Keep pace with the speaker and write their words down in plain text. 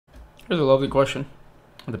Here's a lovely question.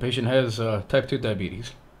 The patient has type 2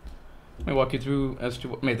 diabetes. Let me walk you through as to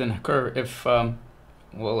what may then occur if, well,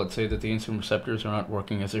 let's say that the insulin receptors are not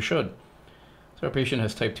working as they should. So our patient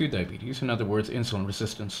has type 2 diabetes, in other words, insulin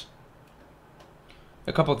resistance.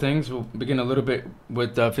 A couple of things. We'll begin a little bit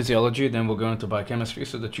with physiology, then we'll go into biochemistry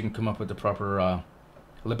so that you can come up with the proper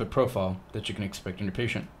lipid profile that you can expect in your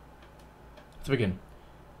patient. Let's begin.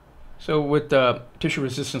 So with tissue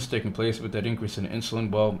resistance taking place with that increase in insulin,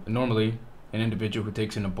 well, normally an individual who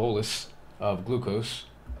takes in a bolus of glucose,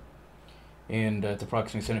 and it's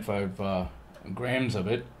approximately 75 grams of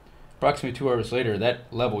it, approximately 2 hours later,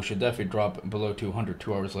 that level should definitely drop below 200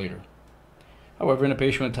 2 hours later. However, in a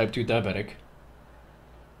patient with type 2 diabetic,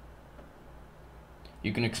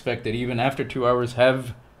 you can expect that even after 2 hours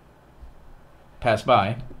have passed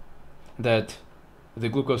by, that the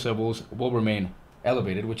glucose levels will remain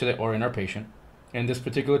elevated, which they are in our patient. And this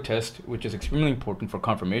particular test, which is extremely important for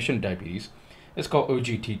confirmation of diabetes, is called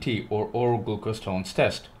OGTT, or oral glucose tolerance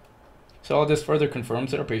test. So all this further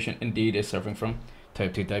confirms that our patient indeed is suffering from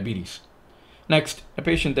type 2 diabetes. Next, a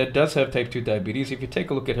patient that does have type 2 diabetes, if you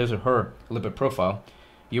take a look at his or her lipid profile,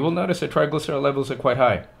 you will notice that triglyceride levels are quite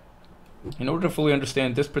high. In order to fully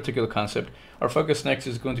understand this particular concept, our focus next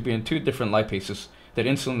is going to be on two different lipases that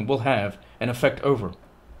insulin will have an effect over.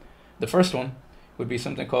 The first one would be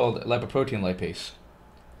something called lipoprotein lipase,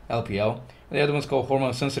 LPL, and the other one's called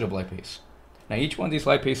hormone-sensitive lipase. Now, each one of these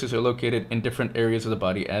lipases are located in different areas of the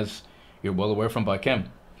body, as you're well aware from biochem.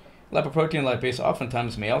 Lipoprotein lipase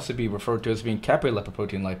oftentimes may also be referred to as being capillary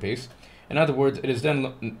lipoprotein lipase. In other words, it is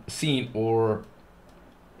then seen or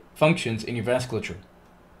functions in your vasculature,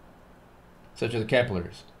 such as the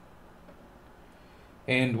capillaries.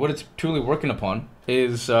 And what it's truly working upon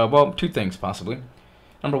is, well, two things possibly.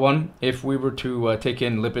 Number one, if we were to take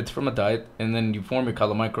in lipids from a diet and then you form your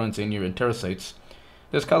chylomicrons in your enterocytes,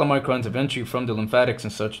 those chylomicrons eventually from the lymphatics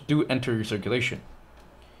and such do enter your circulation.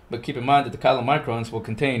 But keep in mind that the chylomicrons will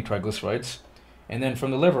contain triglycerides, and then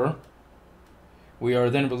from the liver, we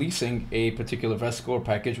are then releasing a particular vesicle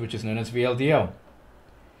package which is known as VLDL.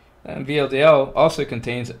 And VLDL also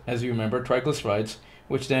contains, as you remember, triglycerides,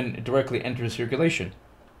 which then directly enter circulation.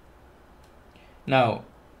 Now,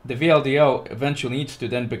 the VLDL eventually needs to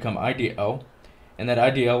then become IDL, and that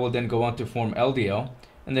IDL will then go on to form LDL,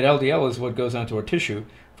 and that LDL is what goes onto our tissue,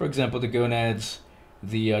 for example, the gonads,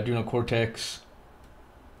 the adrenal cortex,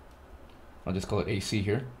 I'll just call it AC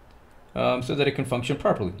here, so that it can function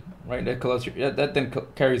properly, right? That then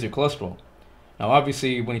carries your cholesterol. Now,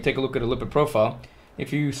 obviously, when you take a look at a lipid profile,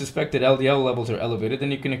 if you suspect that LDL levels are elevated, then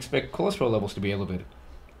you can expect cholesterol levels to be elevated.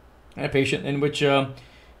 And a patient in which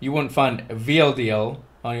you wouldn't find VLDL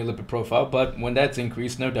on your lipid profile, but when that's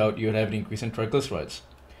increased, no doubt you would have an increase in triglycerides.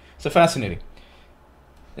 So fascinating.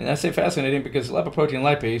 And I say fascinating because lipoprotein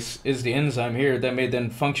lipase is the enzyme here that may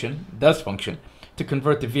then does function, to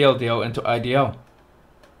convert the VLDL into IDL.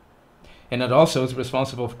 And it also is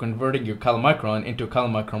responsible for converting your chylomicron into a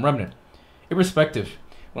chylomicron remnant. Irrespective,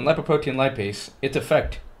 when lipoprotein lipase, its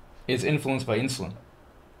effect is influenced by insulin.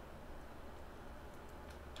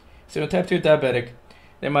 So in type 2 diabetic,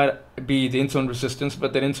 there might be the insulin resistance,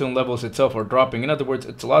 but that insulin levels itself are dropping. In other words,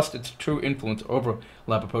 it's lost its true influence over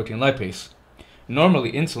lipoprotein lipase.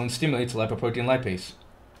 Normally, insulin stimulates lipoprotein lipase.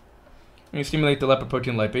 When you stimulate the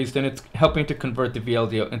lipoprotein lipase, then it's helping to convert the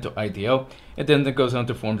VLDL into IDL, and then it goes on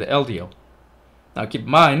to form the LDL. Now keep in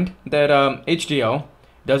mind that HDL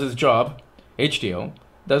does its job to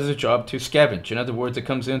scavenge. In other words, it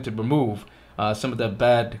comes in to remove some of the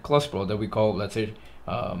bad cholesterol that we call, let's say,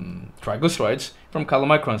 triglycerides from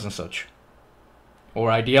chylomicrons and such, or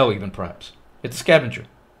IDL even perhaps. It's a scavenger,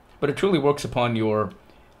 but it truly works upon your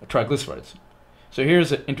triglycerides. So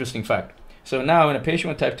here's an interesting fact. So now in a patient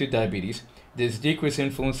with type 2 diabetes, there's decreased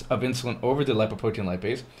influence of insulin over the lipoprotein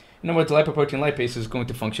lipase. In other words, the lipoprotein lipase is going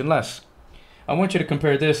to function less. I want you to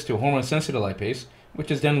compare this to hormone-sensitive lipase,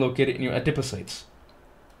 which is then located in your adipocytes,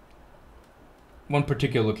 one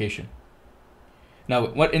particular location. Now,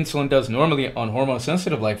 what insulin does normally on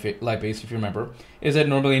hormone-sensitive lipase, if you remember, is that it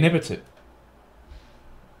normally inhibits it.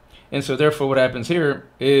 And so therefore what happens here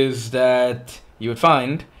is that you would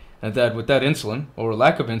find that with that insulin, or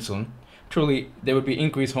lack of insulin, truly there would be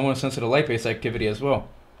increased hormone-sensitive lipase activity as well,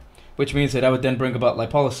 which means that would then bring about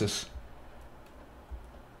lipolysis.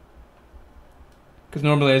 Because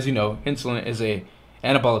normally, as you know, insulin is a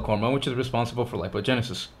anabolic hormone, which is responsible for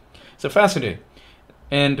lipogenesis. So fascinating.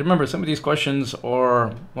 And remember, some of these questions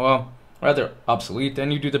are, well, rather obsolete,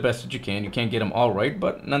 and you do the best that you can. You can't get them all right,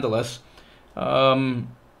 but nonetheless, when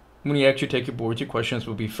you actually take your boards, your questions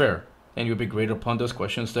will be fair, and you'll be graded upon those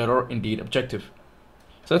questions that are indeed objective.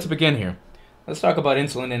 So let's begin here. Let's talk about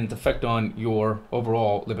insulin and its effect on your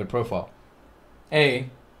overall lipid profile.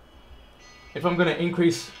 If I'm going to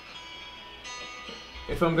increase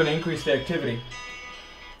the activity,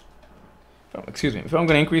 if I'm going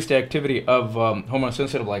to increase the activity of hormone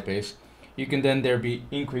sensitive lipase, you can then there be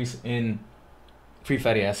increase in free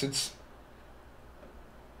fatty acids.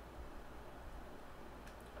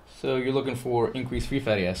 So you're looking for increased free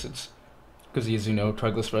fatty acids because, as you know,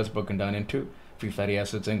 triglycerides are broken down into free fatty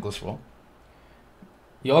acids and glycerol.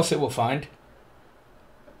 You also will find,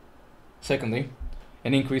 secondly,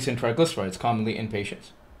 an increase in triglycerides commonly in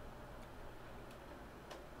patients.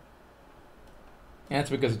 And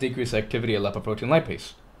that's because of decreased activity of lipoprotein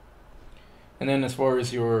lipase. And then as far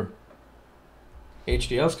as your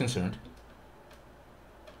HDL is concerned,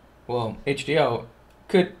 well, HDL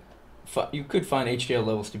you could find HDL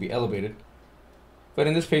levels to be elevated, but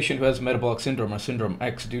in this patient who has metabolic syndrome or syndrome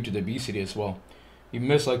X due to the obesity as well, you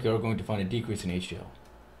most likely are going to find a decrease in HDL.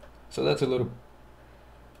 So that's a little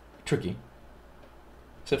tricky.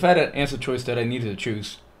 So if I had an answer choice that I needed to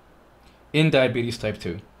choose in diabetes type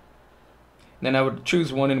 2, then I would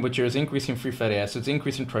choose one in which there is increasing free fatty acids,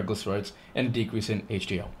 increasing triglycerides, and a decrease in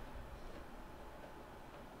HDL.